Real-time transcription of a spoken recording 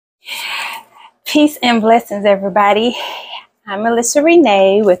Peace and blessings, everybody. I'm Melissa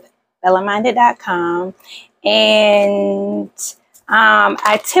Renee with BellaMinded.com, and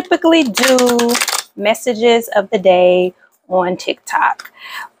I typically do messages of the day on TikTok,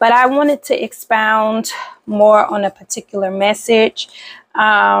 but I wanted to expound more on a particular message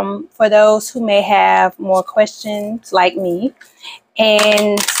for those who may have more questions like me,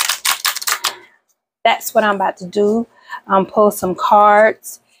 and that's what I'm about to do. Pull some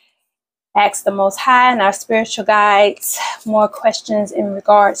cards, ask the Most High and our spiritual guides more questions in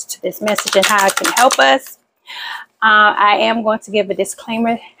regards to this message and how it can help us. I am going to give a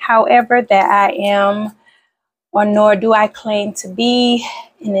disclaimer, however, that I am, or nor do I claim to be,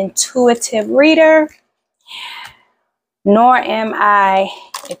 an intuitive reader, nor am I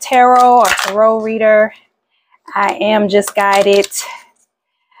a tarot reader. I am just guided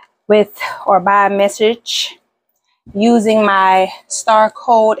with or by a message using my Star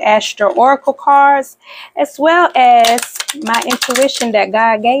Code Astro Oracle cards, as well as my intuition that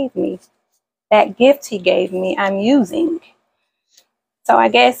God gave me. That gift he gave me, I'm using. So I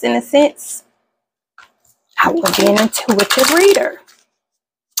guess in a sense, I will be an intuitive reader.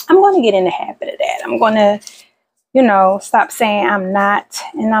 I'm going to get in the habit of that. I'm going to, stop saying I'm not,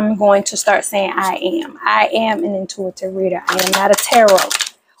 and I'm going to start saying I am. I am an intuitive reader. I am not a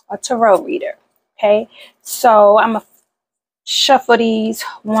tarot reader. Okay, so I'm going to shuffle these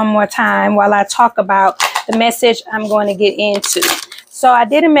one more time while I talk about the message I'm going to get into. So I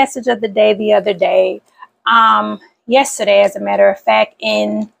did a message of the day the other day, yesterday, as a matter of fact,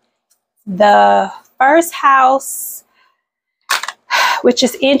 in the first house, which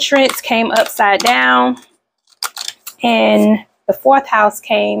is entrance, came upside down, and the fourth house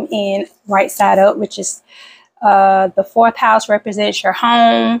came in right side up, which is the fourth house represents your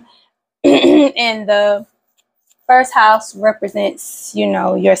home, and the first house represents,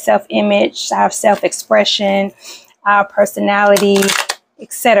 your self-image, our self-expression, our personality,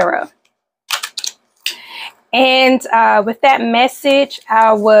 etc. And with that message,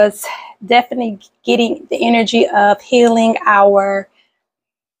 I was definitely getting the energy of healing our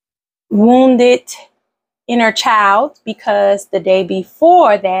wounded inner child, because the day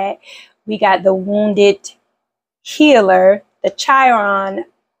before that, we got the wounded healer, the Chiron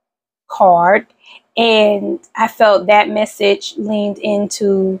card. And I felt that message leaned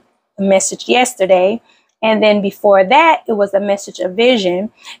into the message yesterday. And then before that, it was a message of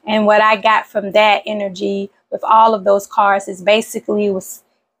vision. And what I got from that energy with all of those cards is basically was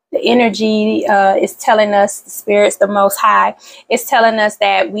the energy is telling us, the spirits, the Most High, is telling us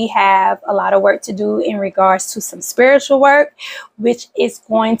that we have a lot of work to do in regards to some spiritual work, which is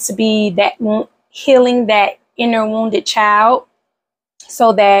going to be that healing that inner wounded child,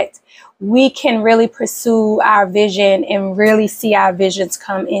 so that we can really pursue our vision and really see our visions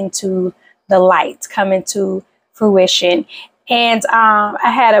come into the light, come into fruition. And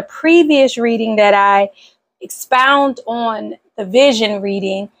I had a previous reading that I expound on the vision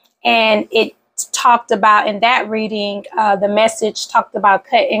reading, and it talked about, in that reading, the message talked about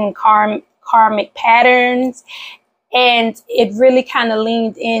cutting karmic patterns, and it really kind of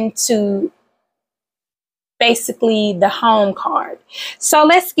leaned into basically the home card. So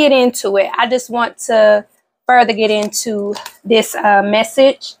let's get into it. I just want to further get into this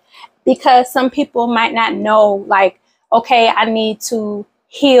message, because some people might not know, like, okay, I need to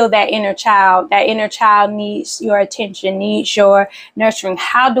heal that inner child. That inner child needs your attention, needs your nurturing.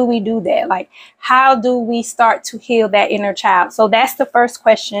 How do we do that? Like, how do we start to heal that inner child? So that's the first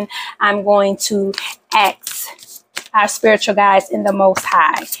question I'm going to ask our spiritual guides in the Most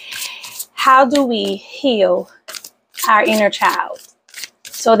High. How do we heal our inner child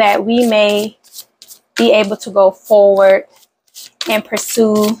so that we may be able to go forward and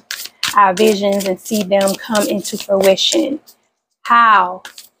pursue our visions and see them come into fruition? How?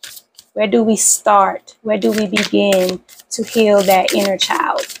 Where do we start? Where do we begin to heal that inner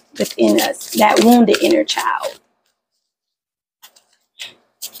child within us, that wounded inner child?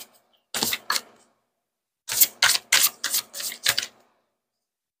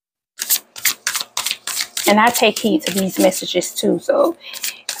 And I take heed to these messages too, so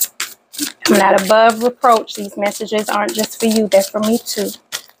I'm not above reproach. These messages aren't just for you, they're for me too.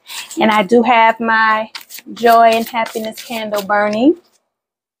 And I do have my joy and happiness candle burning.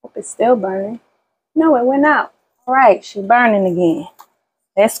 Hope it's still burning. No, it went out. All right, she's burning again.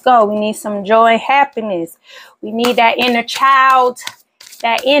 Let's go. We need some joy and happiness. We need that inner child,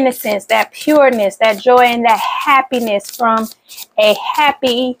 that innocence, that pureness, that joy and that happiness from a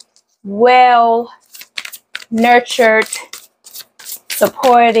happy, well-nurtured,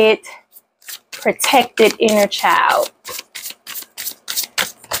 supported, protected inner child.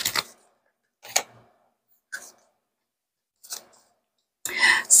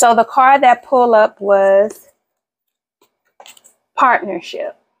 So the card that pulled up was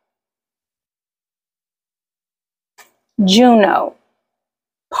partnership. Juno,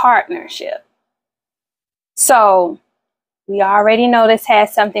 partnership. So we already know this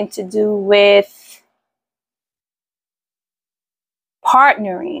has something to do with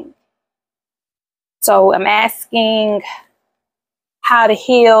partnering. So I'm asking how to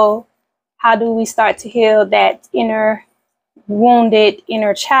heal. How do we start to heal that inner wounded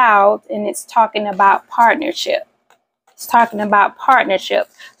inner child? And it's talking about partnership. It's talking about partnership.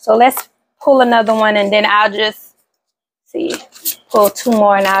 So let's pull another one, and then I'll just pull two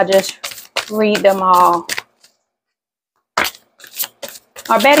more, and I'll just read them all.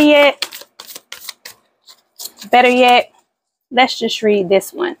 Or better yet, let's just read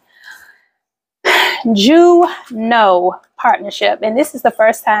this one. Juno, partnership. And this is the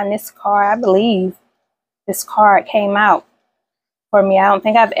first time this card, I believe, this card came out for me. I don't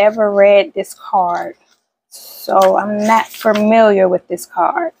think I've ever read this card, so I'm not familiar with this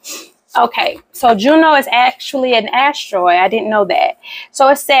card. Okay, so Juno is actually an asteroid. I didn't know that. So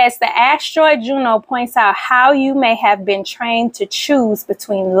it says the asteroid Juno points out how you may have been trained to choose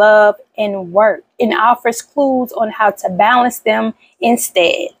between love and work, and offers clues on how to balance them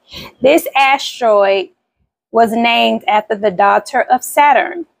instead. This asteroid was named after the daughter of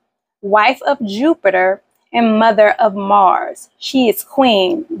Saturn, wife of Jupiter, and mother of Mars. She is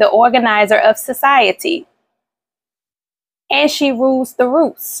queen, the organizer of society, and she rules the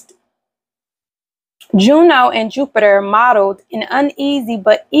roost. Juno and Jupiter modeled an uneasy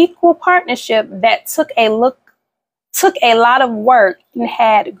but equal partnership that took a lot of work and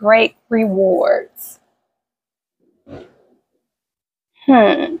had great rewards.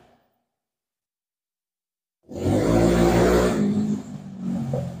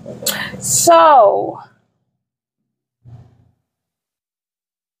 So,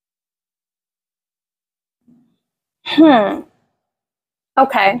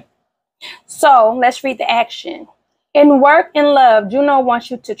 okay. So let's read the action. In work and love, Juno wants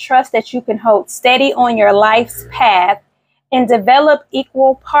you to trust that you can hold steady on your life's path and develop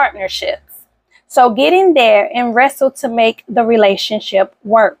equal partnerships. So get in there and wrestle to make the relationship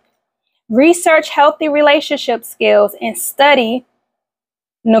work. Research healthy relationship skills and study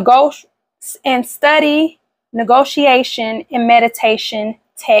negotiation and meditation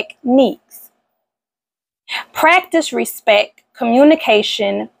techniques. Practice respect,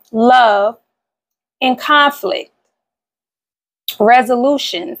 communication, love, and conflict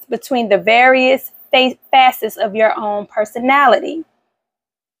resolutions between the various facets of your own personality.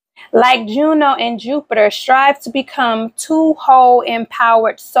 Like Juno and Jupiter, strive to become two whole,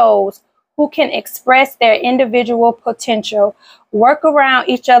 empowered souls who can express their individual potential, work around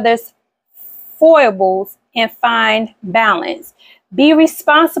each other's foibles, and find balance. Be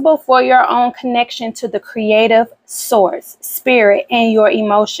responsible for your own connection to the creative source, spirit, and your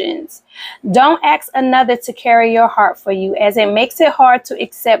emotions. Don't ask another to carry your heart for you, as it makes it hard to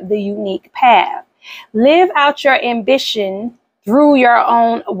accept the unique path. Live out your ambition through your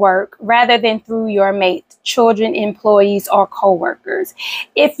own work rather than through your mate, children, employees, or co-workers.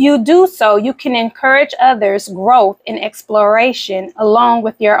 If you do so, you can encourage others' growth and exploration along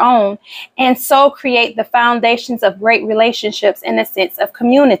with your own, and so create the foundations of great relationships and a sense of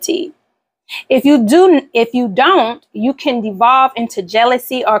community. If you don't, you can devolve into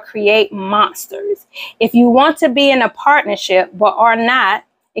jealousy or create monsters. If you want to be in a partnership but are not,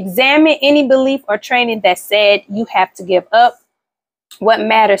 examine any belief or training that said you have to give up what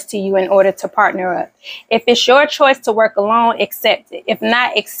matters to you in order to partner up. If it's your choice to work alone, accept it. If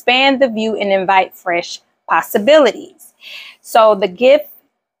not, expand the view and invite fresh possibilities. So the gift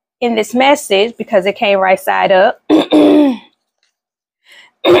in this message, because it came right side up,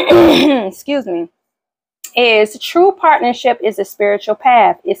 excuse me, is true partnership is a spiritual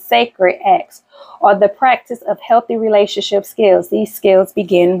path. It's sacred acts or the practice of healthy relationship skills. These skills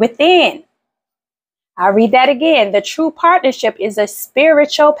begin within. I'll read that again. The true partnership is a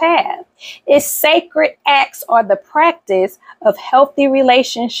spiritual path. Its sacred acts are the practice of healthy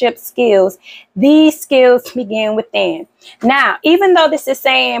relationship skills. These skills begin within. Now, even though this is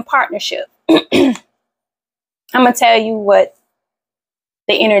saying partnership, I'm going to tell you what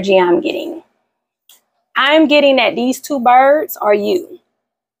the energy I'm getting. I'm getting that these two birds are you.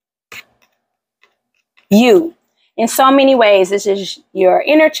 You. In so many ways, this is your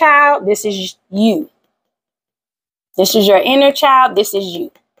inner child. This is you. This is your inner child. This is you.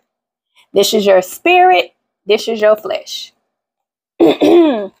 This is your spirit. This is your flesh.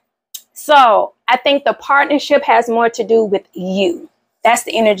 So I think the partnership has more to do with you. That's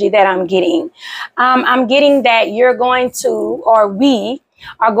the energy that I'm getting. I'm getting that you're going to, or we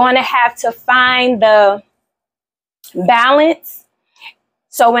are going to have to find the balance.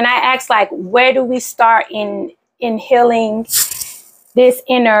 So when I ask, like, where do we start in healing this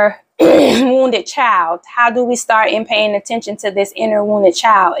inner wounded child? How do we start in paying attention to this inner wounded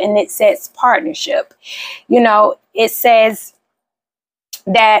child? And it says partnership. You know, it says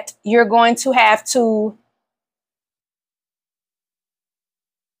that you're going to have to,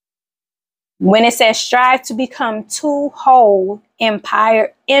 when it says strive to become two whole,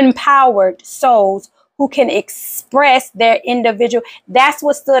 empowered souls who can express their individual. That's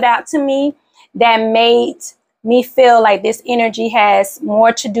what stood out to me, that made me feel like this energy has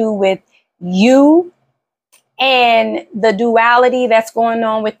more to do with you and the duality that's going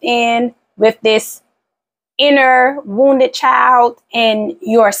on within, with this inner wounded child and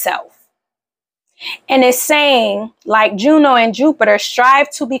yourself. And it's saying, like Juno and Jupiter, strive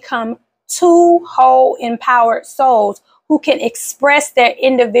to become two whole empowered souls who can express their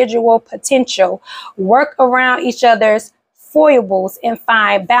individual potential, work around each other's foibles, and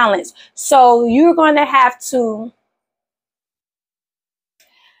find balance. So you're going to have to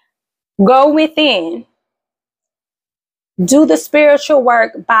go within, do the spiritual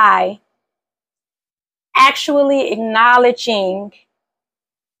work by actually acknowledging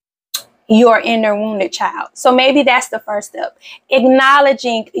your inner wounded child. So maybe that's the first step.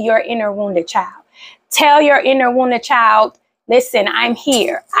 Acknowledging your inner wounded child. Tell your inner wounded child, listen, I'm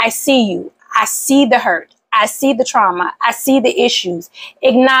here. I see you. I see the hurt. I see the trauma. I see the issues.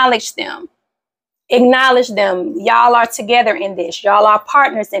 Acknowledge them. Acknowledge them. Y'all are together in this. Y'all are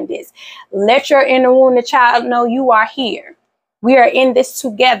partners in this. Let your inner wounded child know you are here. We are in this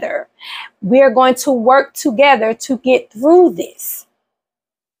together. We are going to work together to get through this.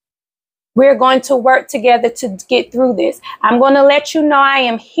 We're going to work together to get through this. I'm going to let you know I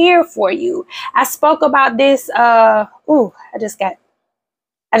am here for you. I spoke about this. I just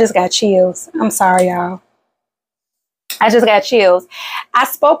got chills. I'm sorry, y'all. I just got chills. I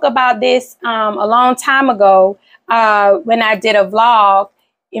spoke about this a long time ago when I did a vlog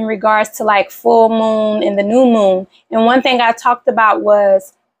in regards to like full moon and the new moon. And one thing I talked about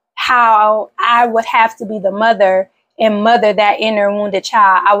was how I would have to be the mother and mother that inner wounded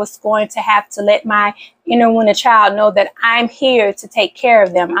child. I was going to have to let my inner wounded child know that I'm here to take care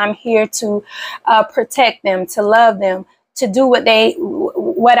of them. I'm here to protect them, to love them, to do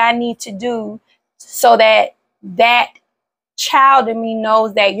what I need to do so that that child in me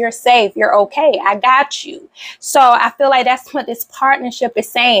knows that you're safe, you're okay, I got you. So I feel like that's what this partnership is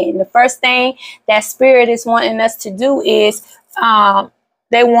saying. The first thing that Spirit is wanting us to do is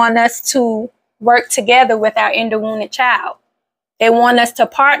they want us to work together with our inner wounded child. They want us to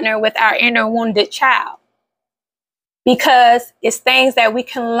partner with our inner wounded child, because it's things that we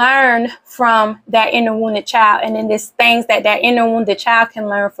can learn from that inner wounded child, and then it's things that that inner wounded child can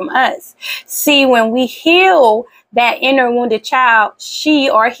learn from us. See, when we heal that inner wounded child, she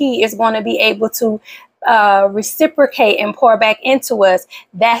or he is going to be able to reciprocate and pour back into us.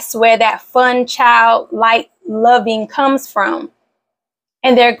 That's where that fun, childlike loving comes from.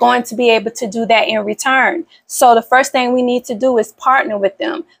 And they're going to be able to do that in return. So the first thing we need to do is partner with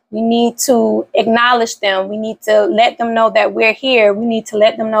them. We need to acknowledge them. We need to let them know that we're here. We need to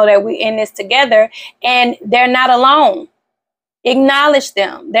let them know that we're in this together and they're not alone. Acknowledge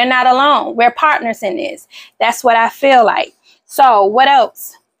them. They're not alone. We're partners in this. That's what I feel like. So what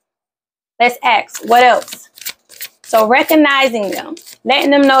else? Let's ask, what else? So recognizing them,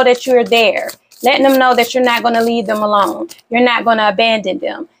 letting them know that you're there. Letting them know that you're not going to leave them alone. You're not going to abandon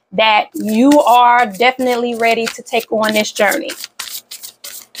them. That you are definitely ready to take on this journey.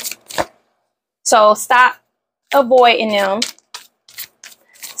 So stop avoiding them.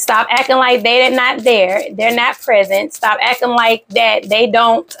 Stop acting like they're not there. They're not present. Stop acting like that they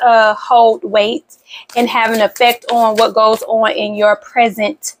don't hold weight and have an effect on what goes on in your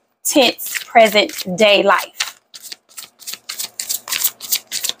present tense, present day life.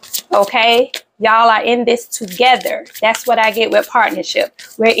 Okay? Y'all are in this together. That's what I get with partnership.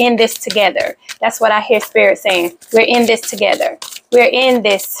 We're in this together. That's what I hear Spirit saying. We're in this together. We're in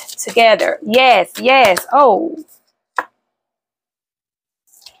this together. Yes, yes. Oh.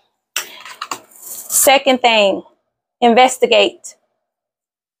 Second thing, investigate.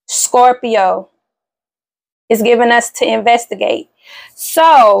 Scorpio is giving us to investigate.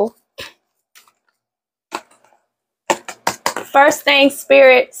 So, first thing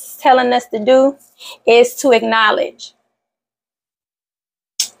Spirit's telling us to do is to acknowledge.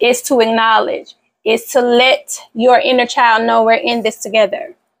 Is to acknowledge. Is to let your inner child know we're in this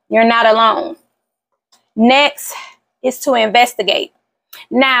together. You're not alone. Next is to investigate.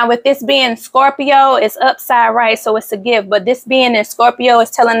 Now, with this being Scorpio, it's upside right, so it's a gift. But this being in Scorpio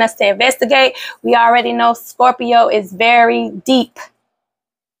is telling us to investigate. We already know Scorpio is very deep.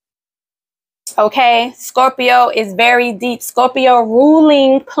 Okay, Scorpio is very deep. Scorpio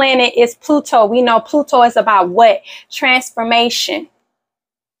ruling planet is Pluto. We know Pluto is about what? Transformation,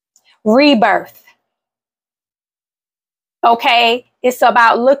 rebirth. Okay, it's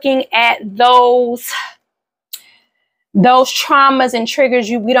about looking at those traumas and triggers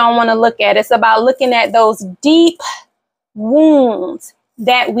we don't want to look at. It's about looking at those deep wounds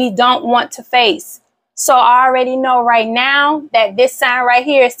that we don't want to face. So I already know right now that this sign right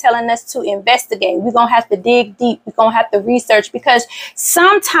here is telling us to investigate. We're going to have to dig deep. We're going to have to research, because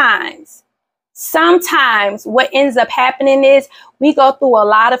sometimes what ends up happening is we go through a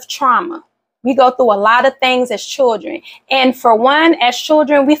lot of trauma. We go through a lot of things as children. And for one, as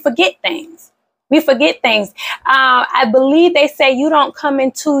children, we forget things. I believe they say you don't come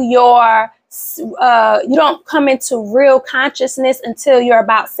into real consciousness until you're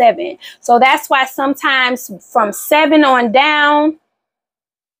about 7. So that's why sometimes from 7 on down,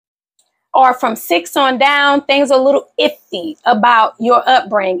 or from 6 on down, things are a little iffy about your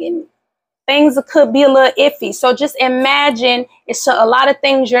upbringing. Things could be a little iffy. So just imagine, it's a lot of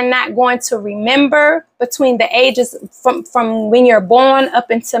things you're not going to remember between the ages from when you're born up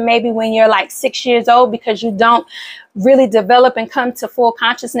until maybe when you're like 6 years old, because you don't really develop and come to full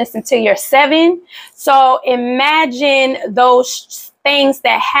consciousness until you're 7. So imagine those things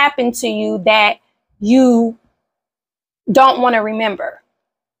that happen to you that you don't want to remember.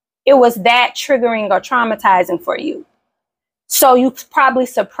 It was that triggering or traumatizing for you. So you probably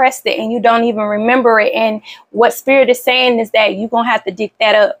suppressed it and you don't even remember it. And what Spirit is saying is that you're going to have to dig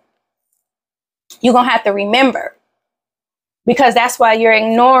that up. You're going to have to remember, because that's why you're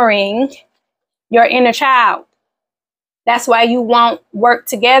ignoring your inner child. That's why you won't work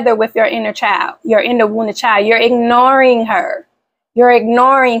together with your inner child, your inner wounded child. You're ignoring her. You're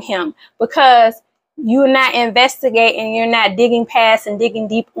ignoring him because you're not investigating. You're not digging past and digging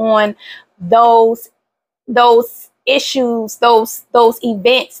deep on those issues, those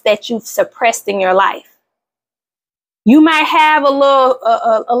events that you've suppressed in your life. You might have a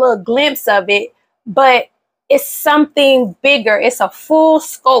little glimpse of it, but it's something bigger. It's a full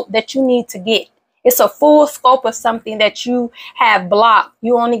scope that you need to get. It's a full scope of something that you have blocked.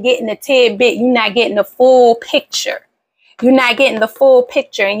 You're only getting a tidbit. You're not getting the full picture. You're not getting the full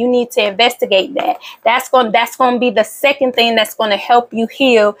picture, and you need to investigate that. That's going to be the second thing that's going to help you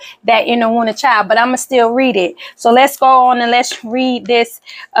heal that inner wounded child. But I'm going to still read it. So let's go on and let's read this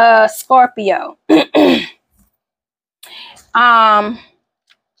Scorpio.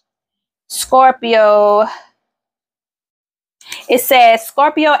 Scorpio. It says,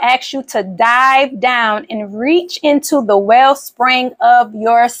 Scorpio asks you to dive down and reach into the wellspring of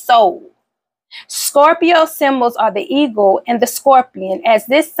your soul. Scorpio symbols are the eagle and the scorpion, as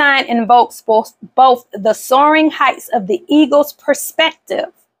this sign invokes both the soaring heights of the eagle's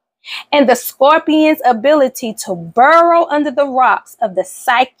perspective and the scorpion's ability to burrow under the rocks of the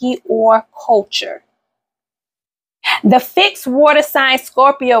psyche or culture. The fixed water sign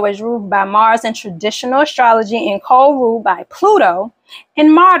Scorpio is ruled by Mars in traditional astrology and co-ruled by Pluto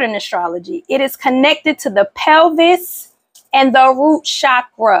in modern astrology. It is connected to the pelvis and the root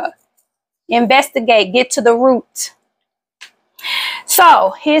chakra. Investigate, get to the root.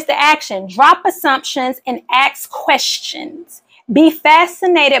 So here's the action. Drop assumptions and ask questions. Be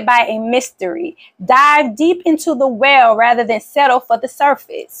fascinated by a mystery. Dive deep into the well rather than settle for the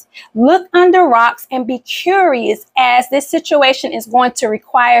surface. Look under rocks and be curious, as this situation is going to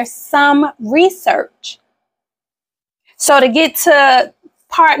require some research. So to get to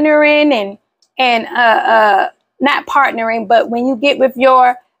partnering and not partnering, but when you get with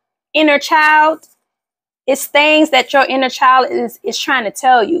your inner child, it's things that your inner child is trying to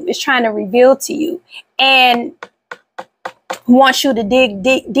tell you, is trying to reveal to you, and wants you to dig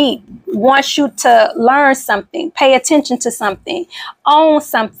deep, wants you to learn something, pay attention to something, own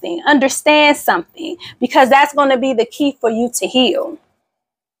something, understand something, because that's going to be the key for you to heal.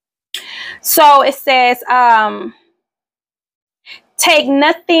 So it says, take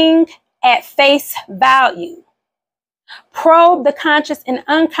nothing at face value. Probe the conscious and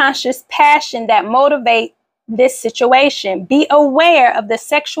unconscious passion that motivate this situation. Be aware of the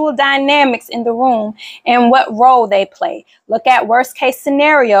sexual dynamics in the room and what role they play. Look at worst case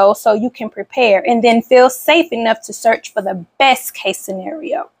scenario so you can prepare, and then feel safe enough to search for the best case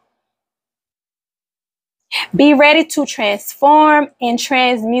scenario. Be ready to transform and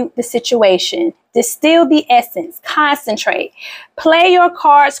transmute the situation. Distill the essence. Concentrate. Play your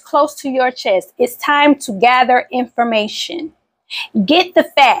cards close to your chest. It's time to gather information. Get the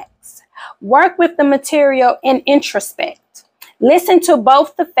facts. Work with the material and introspect. Listen to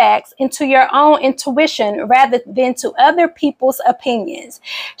both the facts and to your own intuition rather than to other people's opinions.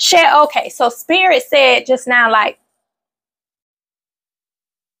 Share. Okay, so Spirit said just now, like,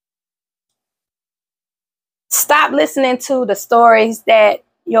 stop listening to the stories that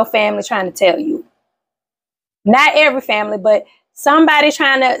your family trying to tell you. Not every family, but somebody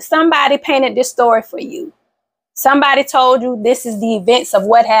painted this story for you. Somebody told you this is the events of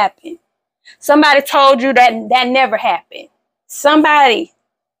what happened. Somebody told you that never happened. Somebody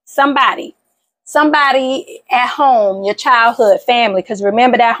at home, your childhood family, because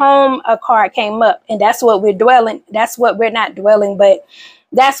remember that home card came up, and that's what we're dwelling. That's what we're not dwelling, but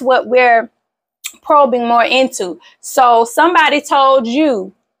that's what we're probing more into. So somebody told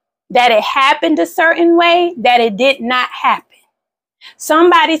you that it happened a certain way, that it did not happen.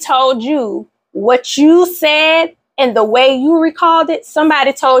 Somebody told you what you said and the way you recalled it.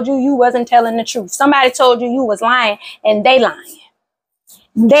 Somebody told you you wasn't telling the truth. Somebody told you was lying, and they lying.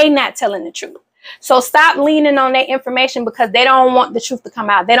 They not telling the truth. So stop leaning on that information because they don't want the truth to come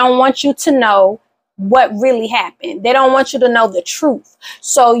out. They don't want you to know what really happened. They don't want you to know the truth.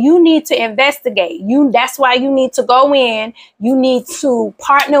 So you need to investigate. That's why you need to go in. You need to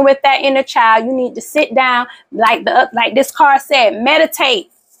partner with that inner child. You need to sit down, like this card said,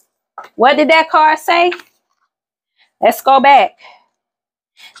 meditate. What did that card say? Let's go back.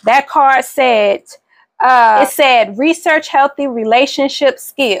 That card said, it said, research healthy relationship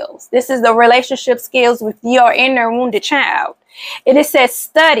skills. This is the relationship skills with your inner wounded child. It says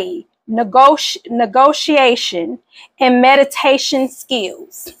study, negotiation, and meditation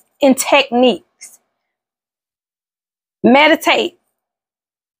skills and techniques. Meditate.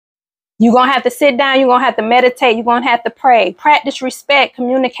 You're going to have to sit down. You're going to have to meditate. You're going to have to pray. Practice respect,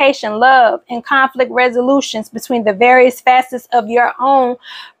 communication, love, and conflict resolutions between the various facets of your own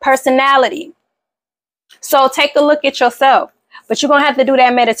personality. So take a look at yourself, but you're going to have to do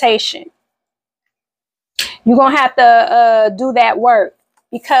that meditation. You're going to have to do that work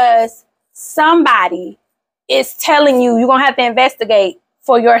because somebody is telling you. You're going to have to investigate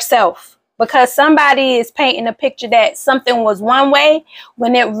for yourself because somebody is painting a picture that something was one way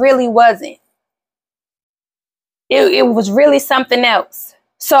when it really wasn't. It was really something else.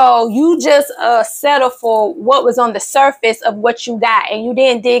 So you just settle for what was on the surface of what you got, and you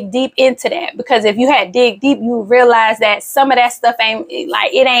didn't dig deep into that, because if you had dig deep, you realize that some of that stuff ain't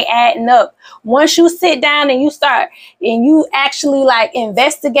adding up. Once you sit down and you start and you actually like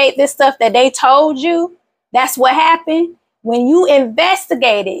investigate this stuff that they told you, that's what happened. When you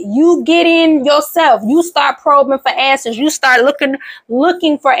investigate it, you get in yourself. You start probing for answers. You start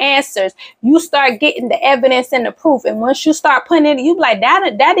looking for answers. You start getting the evidence and the proof. And once you start putting it, you be like,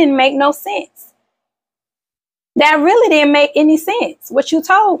 that didn't make no sense. That really didn't make any sense, what you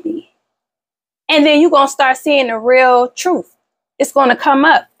told me. And then you're going to start seeing the real truth. It's going to come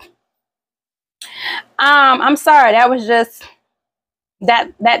up. I'm sorry. That was just,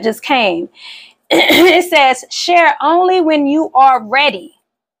 that just came. It says, share only when you are ready.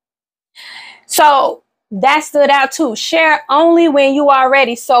 So that stood out too. Share only when you are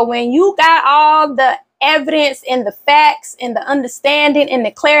ready. So when you got all the evidence and the facts and the understanding and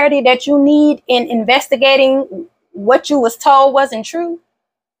the clarity that you need in investigating what you was told wasn't true,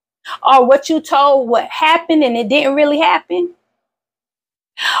 or what you told what happened and it didn't really happen.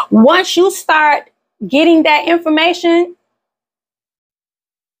 Once you start getting that information,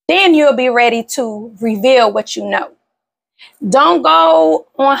 then you'll be ready to reveal what you know. Don't go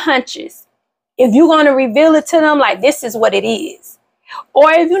on hunches. If you're going to reveal it to them, like this is what it is.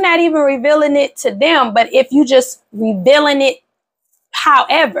 Or if you're not even revealing it to them, but if you just revealing it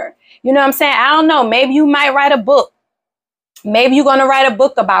however, you know what I'm saying? I don't know. Maybe you might write a book. Maybe you're going to write a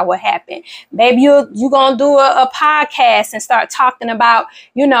book about what happened. Maybe you're going to do a podcast and start talking about,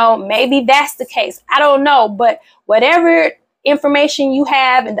 you know, maybe that's the case. I don't know. But whatever information you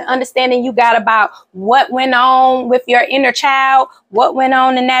have and the understanding you got about what went on with your inner child, what went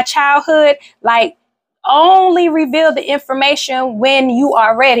on in that childhood, like only reveal the information when you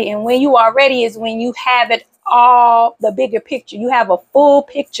are ready. And when you are ready is when you have it all, the bigger picture. You have a full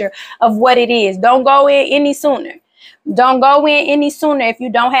picture of what it is. Don't go in any sooner. Don't go in any sooner if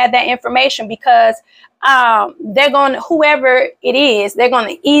you don't have that information, because whoever it is, they're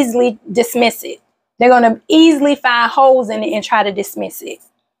going to easily dismiss it. They're going to easily find holes in it and try to dismiss it.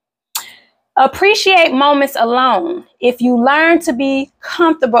 Appreciate moments alone. If you learn to be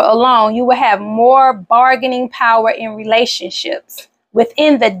comfortable alone, you will have more bargaining power in relationships.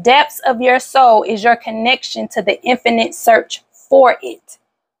 Within the depths of your soul is your connection to the infinite search for it.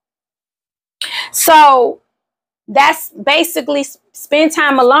 So That's basically spend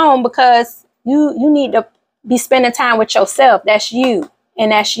time alone, because you need to be spending time with yourself. That's you.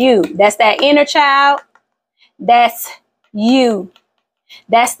 And that's you. That's that inner child. That's you.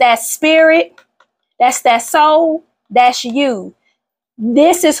 That's that spirit. That's that soul. That's you.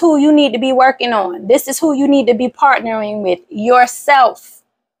 This is who you need to be working on. This is who you need to be partnering with. Yourself.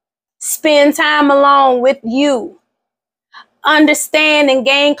 Spend time alone with you. Understand and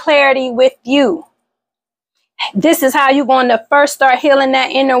gain clarity with you. This is how you're going to first start healing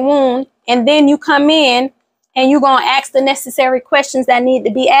that inner wound. And then you come in and you're going to ask the necessary questions that need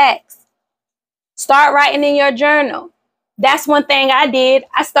to be asked. Start writing in your journal. That's one thing I did.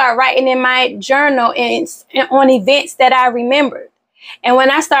 I started writing in my journal on events that I remembered. And when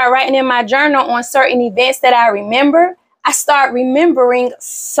I start writing in my journal on certain events that I remember, I start remembering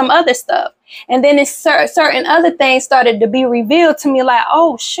some other stuff. And then certain other things started to be revealed to me, like,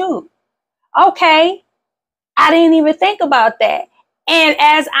 oh, shoot. Okay. I didn't even think about that. And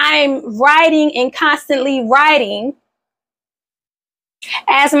as I'm writing and constantly writing,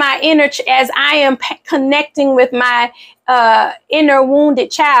 as I am connecting with my inner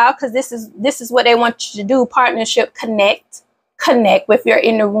wounded child, because this is what they want you to do, partnership, connect with your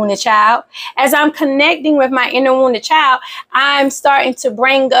inner wounded child. As I'm connecting with my inner wounded child, I'm starting to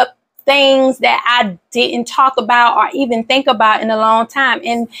bring up things that I didn't talk about or even think about in a long time.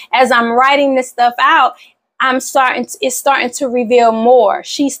 And as I'm writing this stuff out, it's starting to reveal more.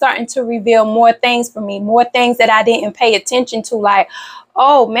 She's starting to reveal more things for me, more things that I didn't pay attention to. Like,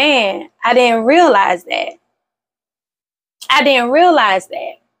 oh man, I didn't realize that. I didn't realize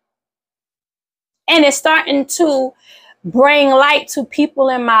that. And it's starting to bring light to people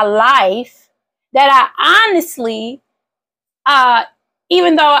in my life that I honestly,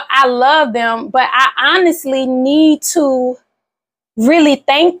 even though I love them, but I honestly need to really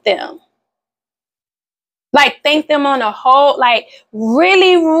thank them. Like, thank them on a whole, like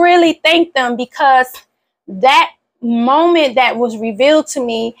really, really thank them, because that moment that was revealed to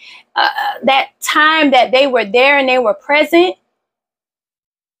me, that time that they were there and they were present,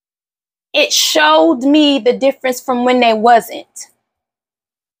 it showed me the difference from when they wasn't.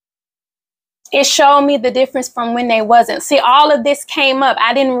 It showed me the difference from when they wasn't. See, all of this came up.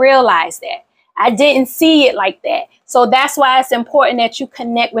 I didn't realize that. I didn't see it like that. So that's why it's important that you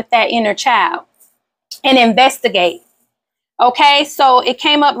connect with that inner child and investigate. Okay, so it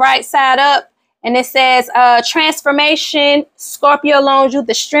came up right side up, and it says, transformation, Scorpio loans you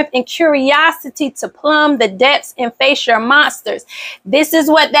the strength and curiosity to plumb the depths and face your monsters. This is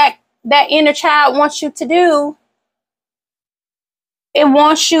what that inner child wants you to do. It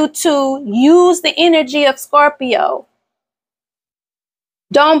wants you to use the energy of Scorpio.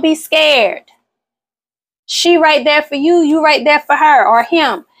 Don't be scared. She right there for you. You right there for her or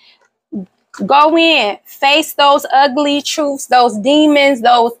him. Go in, face those ugly truths, those demons,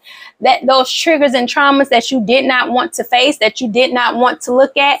 those triggers and traumas that you did not want to face, that you did not want to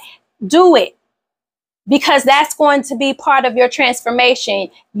look at. Do it, because that's going to be part of your transformation.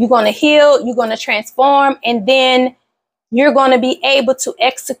 You're going to heal, you're going to transform, and then you're going to be able to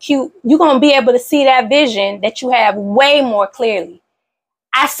execute. You're going to be able to see that vision that you have way more clearly.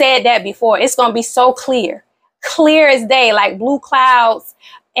 I said that before. It's going to be so clear as day, like blue clouds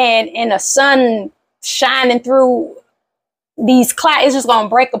and the sun shining through these clouds. It's just going to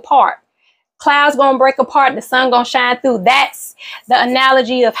break apart. Clouds going to break apart. The sun going to shine through. That's the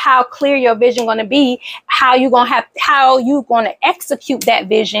analogy of how clear your vision going to be, how you're going to execute that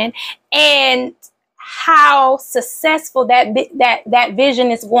vision, and how successful that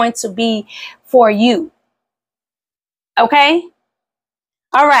vision is going to be for you. Okay?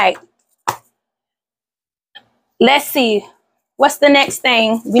 All right. Let's see. What's the next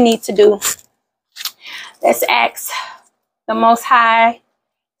thing we need to do? Let's ask the Most High.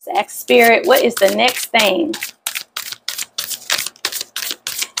 Let's ask Spirit, what is the next thing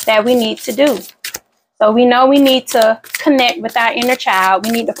that we need to do? So we know we need to connect with our inner child.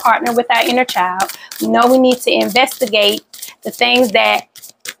 We need to partner with our inner child. We know we need to investigate the things that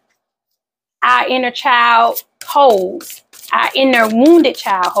our inner child holds, our inner wounded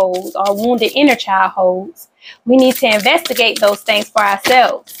child holds, or wounded inner child holds. We need to investigate those things for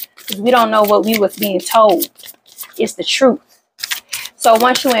ourselves, because we don't know what we was being told. It's the truth. So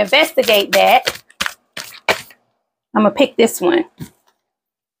once you investigate that, I'm going to pick this one.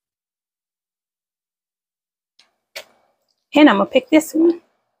 And I'm going to pick this one.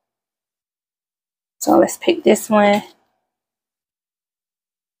 So let's pick this one.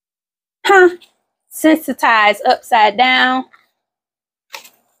 Sensitize, upside down.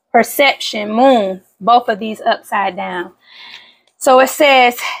 Perception, moon. Both of these upside down. So it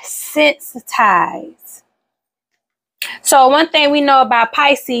says sensitize. So one thing we know about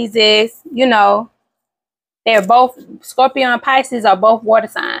Pisces is, you know, they're both, Scorpio and Pisces are both water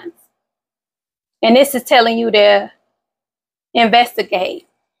signs. And this is telling you to investigate.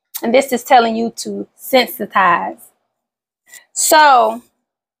 And this is telling you to sensitize. So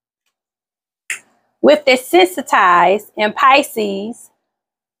with this sensitize in Pisces,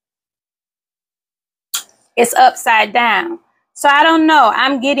 it's upside down. So I don't know.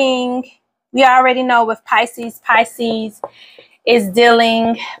 I'm getting, we already know with Pisces, Pisces is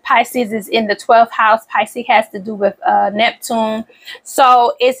dealing, Pisces is in the 12th house. Pisces has to do with Neptune.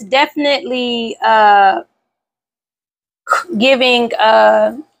 So it's definitely giving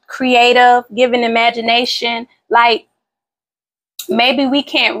creative, giving imagination. Like maybe we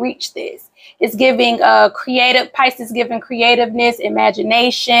can't reach this. It's giving creative, Pisces giving creativeness,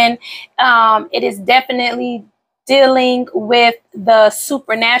 imagination. It is definitely dealing with the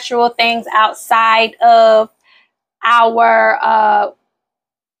supernatural things outside of our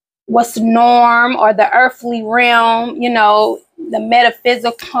what's norm or the earthly realm, you know, the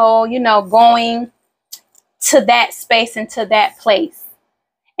metaphysical, you know, going to that space and to that place.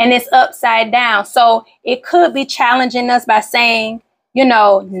 And it's upside down. So it could be challenging us by saying, you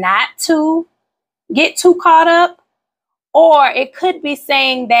know, not to get too caught up, or it could be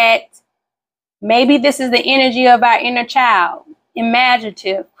saying that maybe this is the energy of our inner child,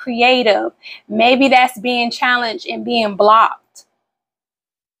 imaginative, creative. Maybe that's being challenged and being blocked.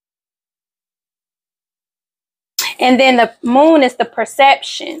 And then the moon is the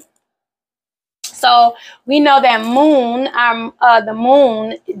perception. So we know that moon, the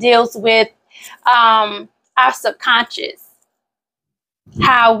moon deals with our subconscious,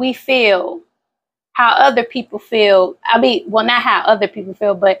 how we feel, how other people feel. I mean, well, not how other people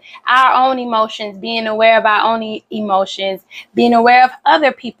feel, but our own emotions, being aware of our own emotions, being aware of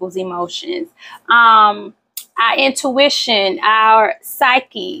other people's emotions, our intuition, our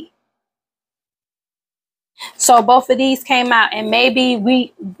psyche. So both of these came out, and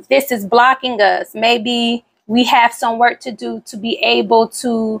maybe this is blocking us. Maybe we have some work to do to be able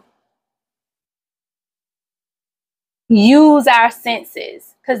to use our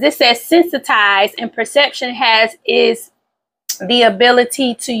senses, because this says sensitize, and perception is the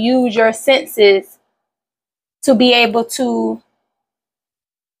ability to use your senses to be able to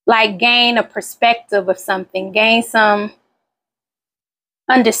like gain a perspective of something, gain some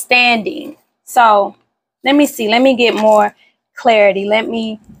understanding. So let me see, let me get more clarity. Let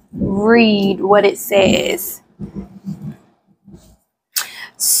me read what it says.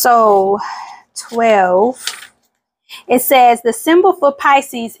 So 12, it says the symbol for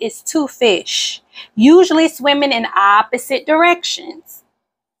Pisces is two fish, usually swimming in opposite directions.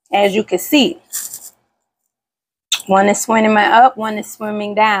 As you can see, one is swimming up, one is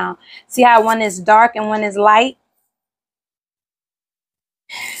swimming down. See how one is dark and one is light?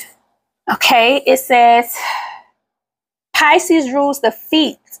 Okay, it says Pisces rules the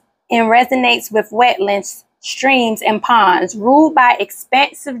feet and resonates with wetlands, streams, and ponds, ruled by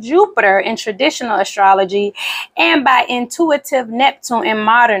expansive Jupiter in traditional astrology and by intuitive Neptune in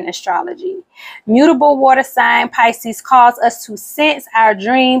modern astrology. Mutable water sign Pisces calls us to sense our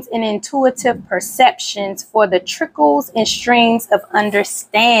dreams and intuitive perceptions for the trickles and streams of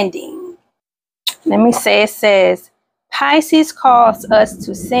understanding. Let me say, it says Pisces calls us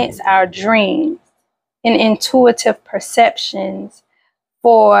to sense our dreams and intuitive perceptions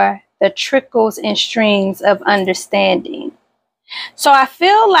for the trickles and streams of understanding. So I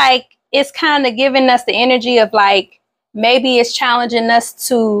feel like it's kind of giving us the energy of like, maybe it's challenging us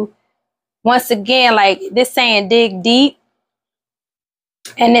to, once again, like this saying, dig deep.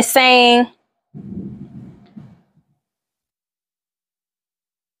 And it's saying,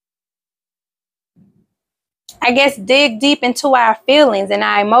 I guess, dig deep into our feelings and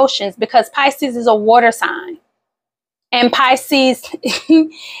our emotions, because Pisces is a water sign. And Pisces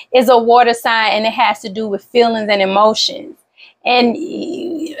is a water sign, and it has to do with feelings and emotions. And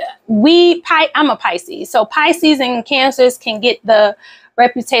I'm a Pisces. So Pisces and Cancers can get the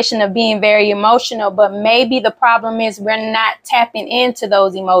reputation of being very emotional, but maybe the problem is we're not tapping into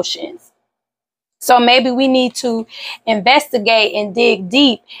those emotions. So maybe we need to investigate and dig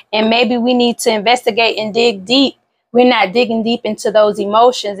deep, and maybe we need to investigate and dig deep. We're not digging deep into those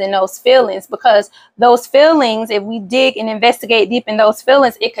emotions and those feelings, because those feelings, if we dig and investigate deep in those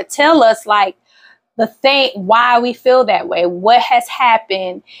feelings, it could tell us like the thing, why we feel that way, what has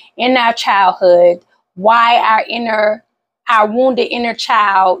happened in our childhood, why our wounded inner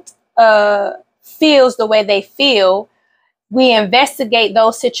child feels the way they feel. We investigate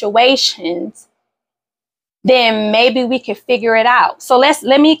those situations, then maybe we can figure it out. So let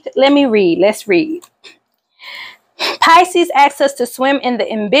me read. Let's read. Pisces asks us to swim in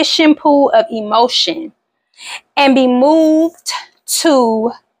the ambition pool of emotion and be moved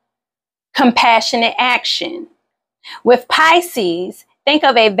to compassionate action. With Pisces, think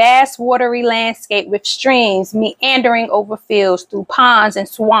of a vast watery landscape with streams meandering over fields through ponds and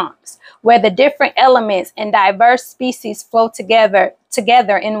swamps, where the different elements and diverse species flow together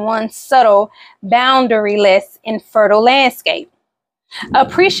in one subtle, boundaryless, and fertile landscape.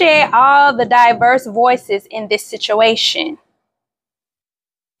 Appreciate all the diverse voices in this situation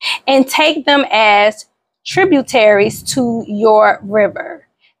and take them as tributaries to your river.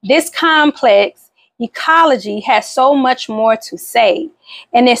 This complex ecology has so much more to say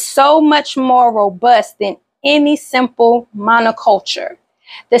and is so much more robust than any simple monoculture.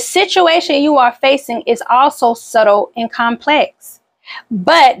 The situation you are facing is also subtle and complex,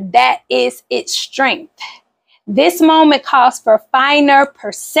 but that is its strength. This moment calls for finer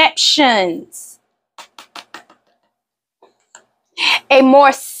perceptions, a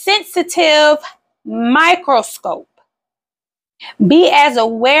more sensitive microscope. Be as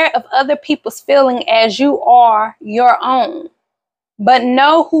aware of other people's feelings as you are your own, but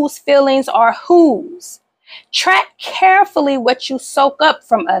know whose feelings are whose. Track carefully what you soak up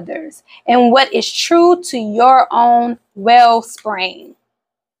from others and what is true to your own wellspring.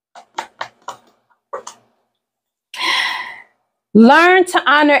 Learn to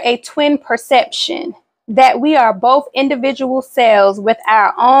honor a twin perception that we are both individual selves with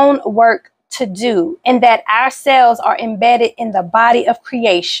our own work to do, and that our cells are embedded in the body of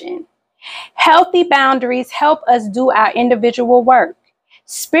creation. Healthy boundaries help us do our individual work.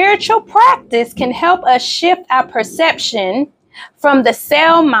 Spiritual practice can help us shift our perception from the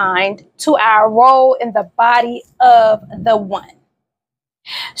cell mind to our role in the body of the one.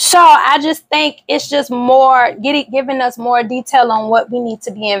 So I just think it's just more giving us more detail on what we need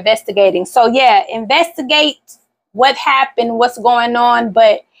to be investigating. So yeah, investigate what happened, what's going on,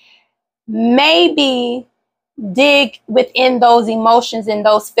 but maybe dig within those emotions and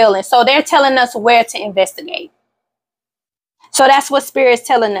those feelings. So they're telling us where to investigate. So that's what Spirit's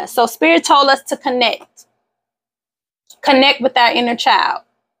telling us. So Spirit told us to connect with our inner child,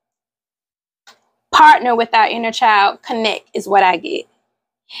 partner with our inner child, connect is what I get.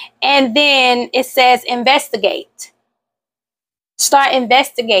 And then it says investigate. Start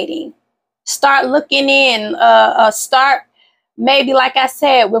investigating. Start looking in. Start maybe, like I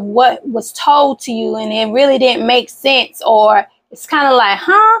said, with what was told to you and it really didn't make sense, or it's kind of like,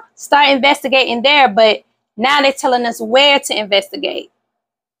 start investigating there. But now they're telling us where to investigate.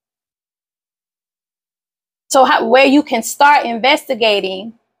 So where you can start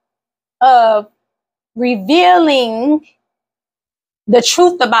investigating of revealing the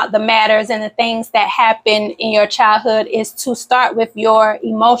truth about the matters and the things that happen in your childhood is to start with your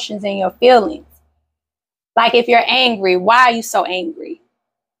emotions and your feelings. Like if you're angry, why are you so angry?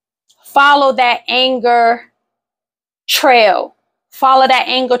 Follow that anger trail. Follow that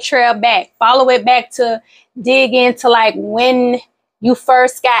anger trail back. Follow it back to dig into like when you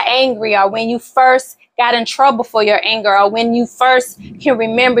first got angry, or when you first got in trouble for your anger, or when you first can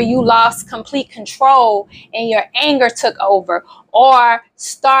remember you lost complete control and your anger took over. Or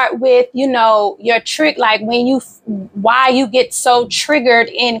start with, your trick, like why you get so triggered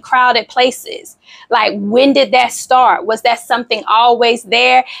in crowded places. Like, when did that start? Was that something always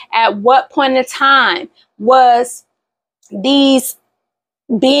there? At what point in time was these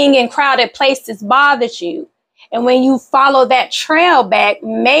being in crowded places bothered you? And when you follow that trail back,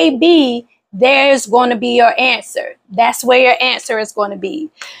 maybe there's going to be your answer. That's where your answer is going to be.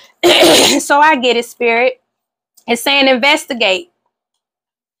 So I get it, Spirit. It's saying investigate.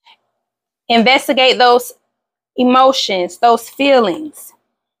 Investigate those emotions, those feelings.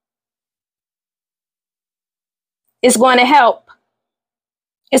 It's going to help.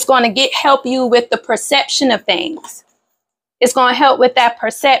 It's going to help you with the perception of things. It's going to help with that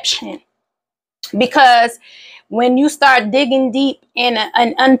perception. Because when you start digging deep and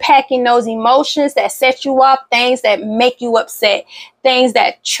unpacking those emotions that set you off, things that make you upset, things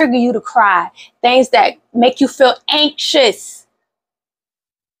that trigger you to cry, things that make you feel anxious.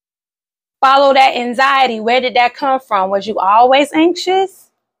 Follow that anxiety. Where did that come from? Was you always anxious?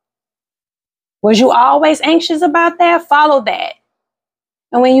 Was you always anxious about that? Follow that.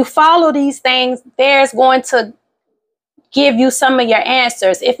 And when you follow these things, there's going to give you some of your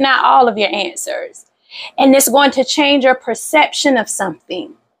answers, if not all of your answers. And it's going to change your perception of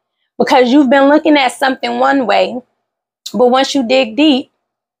something, because you've been looking at something one way, but once you dig deep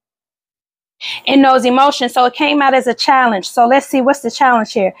in those emotions, so it came out as a challenge. So let's see, what's the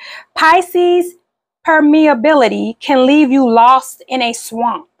challenge here? Pisces permeability can leave you lost in a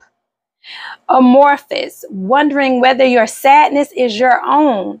swamp. Amorphous, wondering whether your sadness is your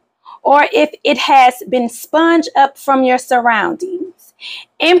own or if it has been sponged up from your surroundings.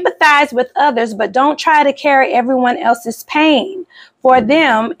 Empathize with others, but don't try to carry everyone else's pain for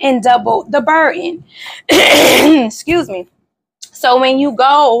them and double the burden. Excuse me. So when you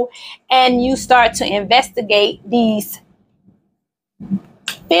go and you start to investigate these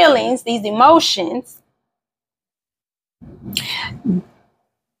feelings, these emotions,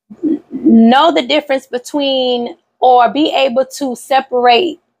 know the difference between, or be able to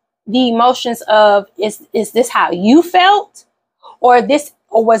separate the emotions of, is this how you felt, or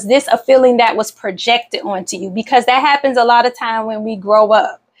was this a feeling that was projected onto you? Because that happens a lot of time when we grow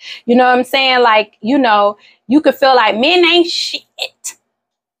up. You know what I'm saying? Like, you know, you could feel like men ain't shit,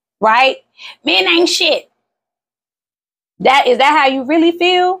 right? Men ain't shit. Is that how you really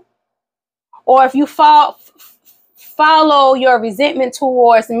feel? Or if you follow your resentment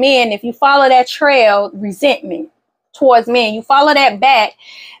towards men, if you follow that trail, resentment towards men, you follow that back,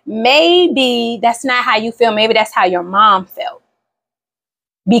 maybe that's not how you feel. Maybe that's how your mom felt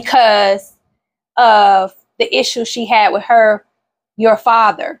because of the issue she had with your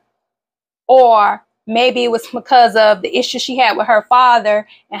father. Or maybe it was because of the issue she had with her father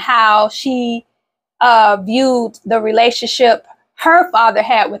and how she viewed the relationship her father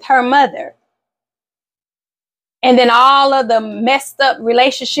had with her mother. And then all of the messed up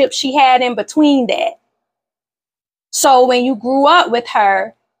relationships she had in between that. So when you grew up with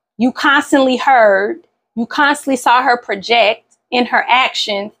her, you constantly saw her project in her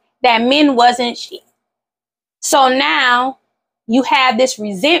actions that men wasn't shit. So now you have this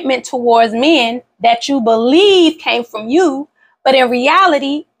resentment towards men that you believe came from you, but in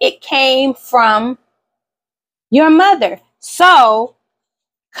reality, it came from your mother. So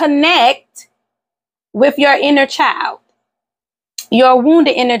connect with your inner child, your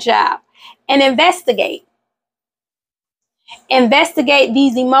wounded inner child, and investigate. Investigate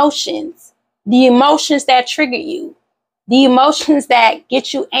these emotions, the emotions that trigger you, the emotions that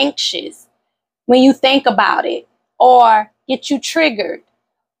get you anxious when you think about it, or get you triggered,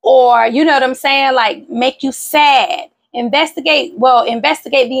 or, you know what I'm saying, like make you sad. Investigate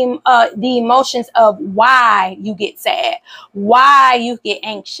the emotions of why you get sad, why you get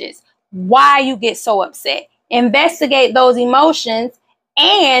anxious, why you get so upset. Investigate those emotions.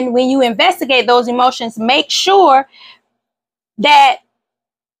 And when you investigate those emotions, make sure that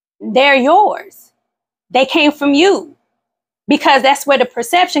they're yours. They came from you, because that's where the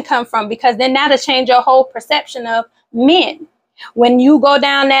perception comes from. Because then that'll change your whole perception of men. When you go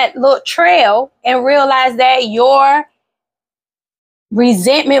down that little trail and realize that your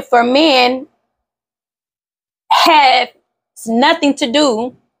resentment for men has nothing to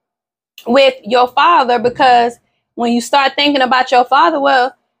do with your father, because when you start thinking about your father,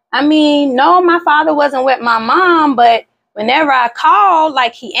 well, I mean, no, my father wasn't with my mom, but whenever I called,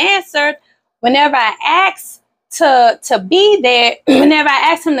 like, he answered. Whenever I asked to be there, whenever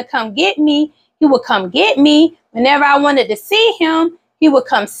I asked him to come get me, he would come get me. Whenever I wanted to see him, he would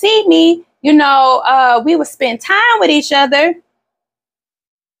come see me. You know, we would spend time with each other.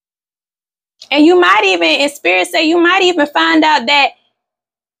 And you might even, in spirit say, you might even find out that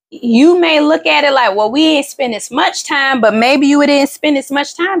you may look at it like, well, we didn't spend as much time, but maybe you didn't spend as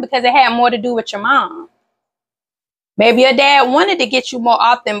much time because it had more to do with your mom. Maybe your dad wanted to get you more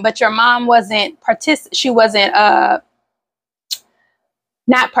often, but your mom wasn't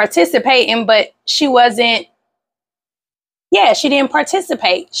not participating, but she didn't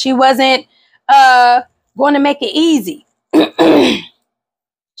participate. She wasn't going to make it easy.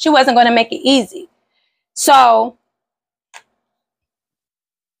 She wasn't going to make it easy. So,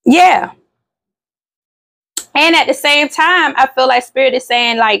 yeah. And at the same time, I feel like Spirit is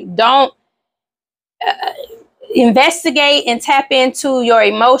saying, like, don't investigate and tap into your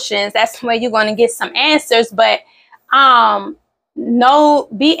emotions. That's where you're going to get some answers. But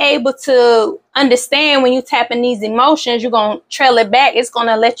be able to understand when you tap in these emotions, you're going to trail it back. It's going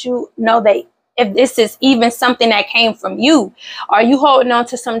to let you know that if this is even something that came from you. Are you holding on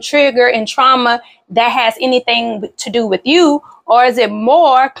to some trigger and trauma that has anything to do with you? Or is it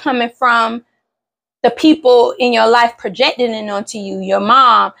more coming from the people in your life projecting it onto you, your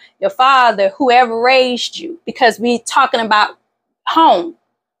mom, your father, whoever raised you? Because we're talking about home.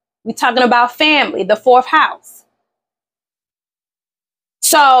 We're talking about family, the fourth house.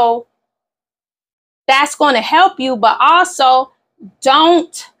 So that's going to help you, but also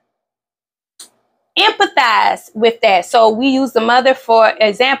don't empathize with that. So we use the mother for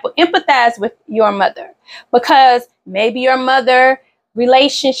example. Empathize with your mother, because maybe your mother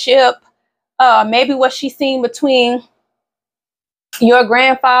relationship, maybe what she's seen between your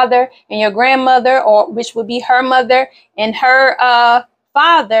grandfather and your grandmother, or which would be her mother and her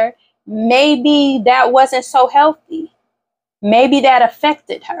father, maybe that wasn't so healthy. Maybe that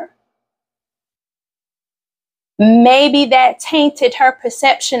affected her. Maybe that tainted her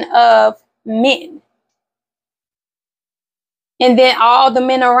perception of men. And then all the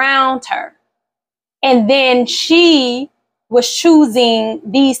men around her. And then she was choosing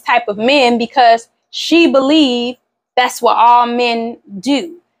these type of men because she believed that's what all men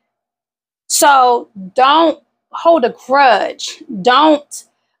do. So don't hold a grudge. Don't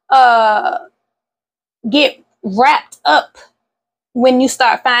get wrapped up when you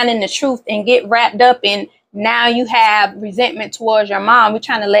start finding the truth, and get wrapped up in now you have resentment towards your mom. We're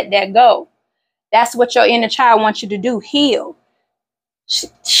trying to let that go. That's what your inner child wants you to do. Heal.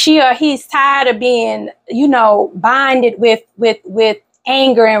 She or he's tired of being, binded with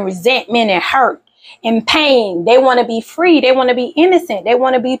anger and resentment and hurt and pain. They want to be free. They want to be innocent. They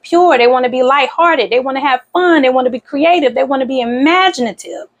want to be pure. They want to be lighthearted. They want to have fun. They want to be creative. They want to be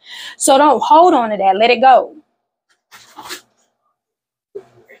imaginative. So don't hold on to that. Let it go.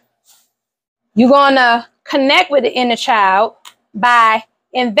 You're going to connect with the inner child by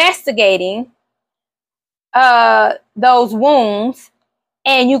investigating those wounds.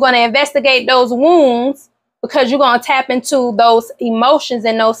 And you're going to investigate those wounds because you're going to tap into those emotions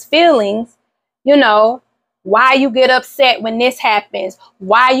and those feelings. Why you get upset when this happens,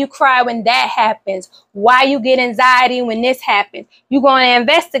 why you cry when that happens, why you get anxiety when this happens. You're going to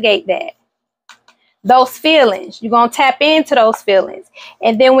investigate that. Those feelings, you're going to tap into those feelings.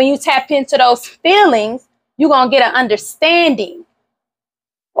 And then when you tap into those feelings, you're going to get an understanding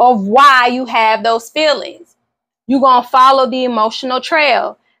of why you have those feelings. You're going to follow the emotional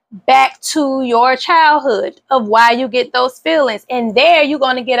trail back to your childhood of why you get those feelings. And there you're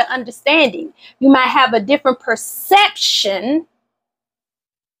going to get an understanding. You might have a different perception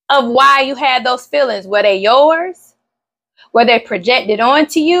of why you had those feelings. Were they yours? Were they projected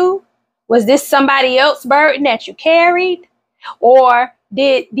onto you? Was this somebody else's burden that you carried? Or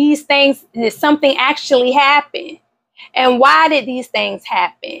did something actually happen? And why did these things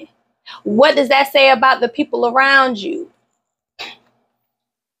happen? What does that say about the people around you?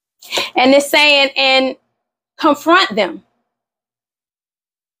 And it's saying, and confront them.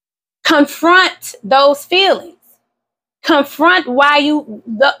 Confront those feelings. Confront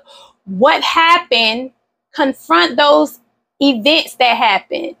what happened. Confront those events that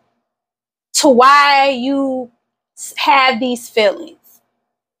happened to why you have these feelings.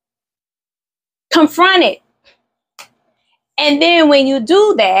 Confront it. And then when you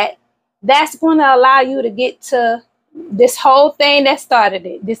do that, that's going to allow you to get to this whole thing that started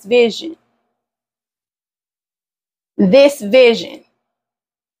it, this vision. This vision.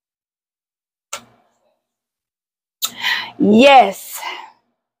 Yes.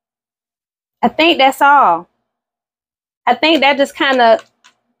 I think that's all. I think that just kind of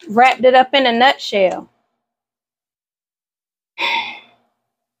wrapped it up in a nutshell.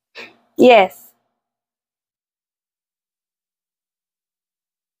 Yes.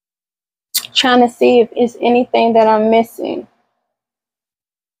 Trying to see if it's anything that I'm missing.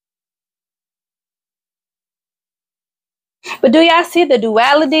 But do y'all see the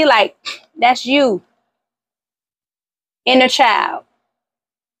duality? Like, that's you. Inner child.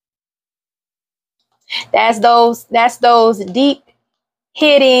 That's those deep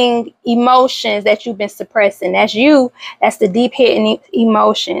hitting emotions that you've been suppressing. That's you. That's the deep hitting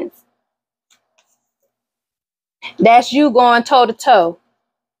emotions. That's you going toe to toe.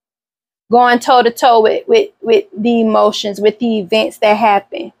 Going toe to toe with the emotions, with the events that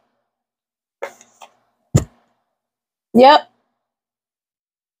happen. Yep.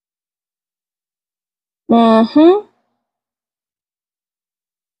 Mm-hmm.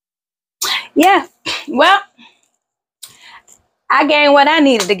 Yeah. Well, I gained what I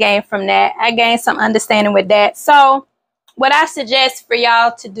needed to gain from that. I gained some understanding with that. So what I suggest for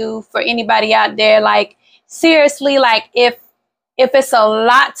y'all to do, for anybody out there, like, seriously, like, if it's a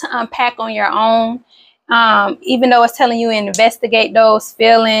lot to unpack on your own, even though it's telling you to investigate those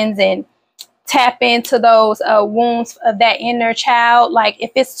feelings and tap into those wounds of that inner child, like,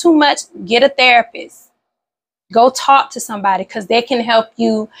 if it's too much, get a therapist. Go talk to somebody, because they can help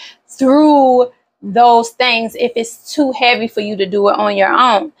you through those things if it's too heavy for you to do it on your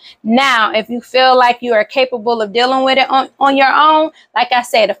own. Now, if you feel like you are capable of dealing with it on your own, like I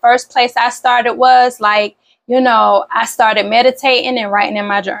said, the first place I started was like, I started meditating and writing in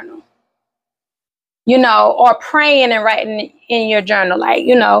my journal, or praying and writing in your journal, like,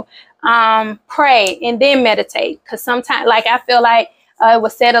 pray and then meditate. Because sometimes, like, I feel like It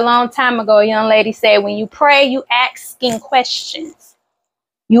was said a long time ago. A young lady said, when you pray, you asking questions.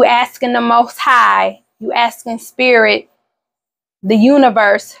 You asking the Most High. You asking Spirit, the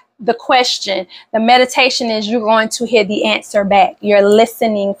universe, the question. The meditation is you're going to hear the answer back. You're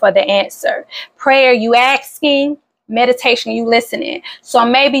listening for the answer. Prayer, you asking. Meditation, you listening. So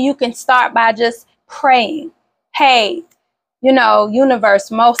maybe you can start by just praying. Hey, you know,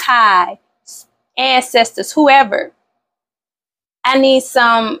 universe, Most High, ancestors, whoever. I need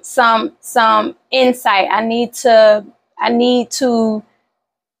some insight. I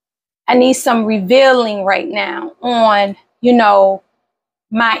need some revealing right now on, you know,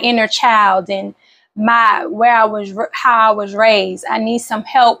 my inner child and how I was raised. I need some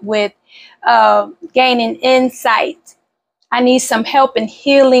help with gaining insight. I need some help in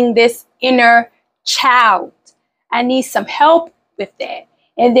healing this inner child. I need some help with that.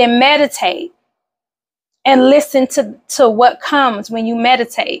 And then meditate and listen to what comes when you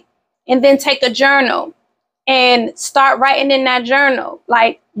meditate. And then take a journal and start writing in that journal.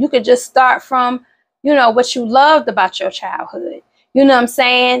 Like, you could just start from, you know, what you loved about your childhood. You know what I'm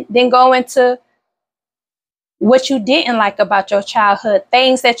saying? Then go into what you didn't like about your childhood,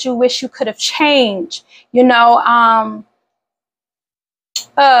 things that you wish you could have changed, you know,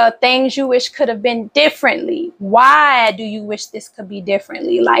 things you wish could have been differently. Why do you wish this could be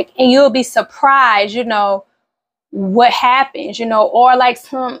differently? Like, and you'll be surprised, you know, what happens, you know, or like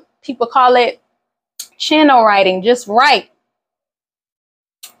some people call it channel writing. Just write.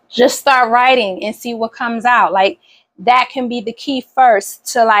 Just start writing and see what comes out. Like, that can be the key first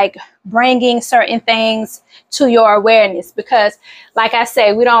to like bringing certain things to your awareness, because like I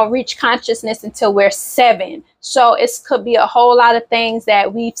say, we don't reach consciousness until we're 7. So it could be a whole lot of things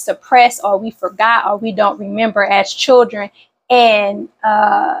that we've suppressed or we forgot or we don't remember as children. And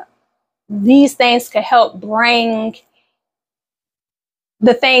these things could help bring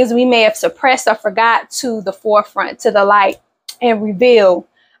the things we may have suppressed or forgot to the forefront, to the light, and reveal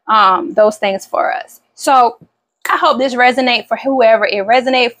those things for us. So I hope this resonates for whoever it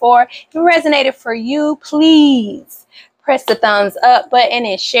resonated for. If it resonated for you, please press the thumbs up button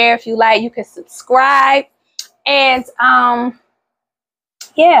and share if you like. You can subscribe. And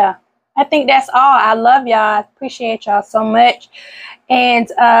yeah, I think that's all. I love y'all. I appreciate y'all so much. And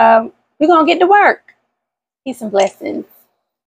we're going to get to work. Peace and blessings.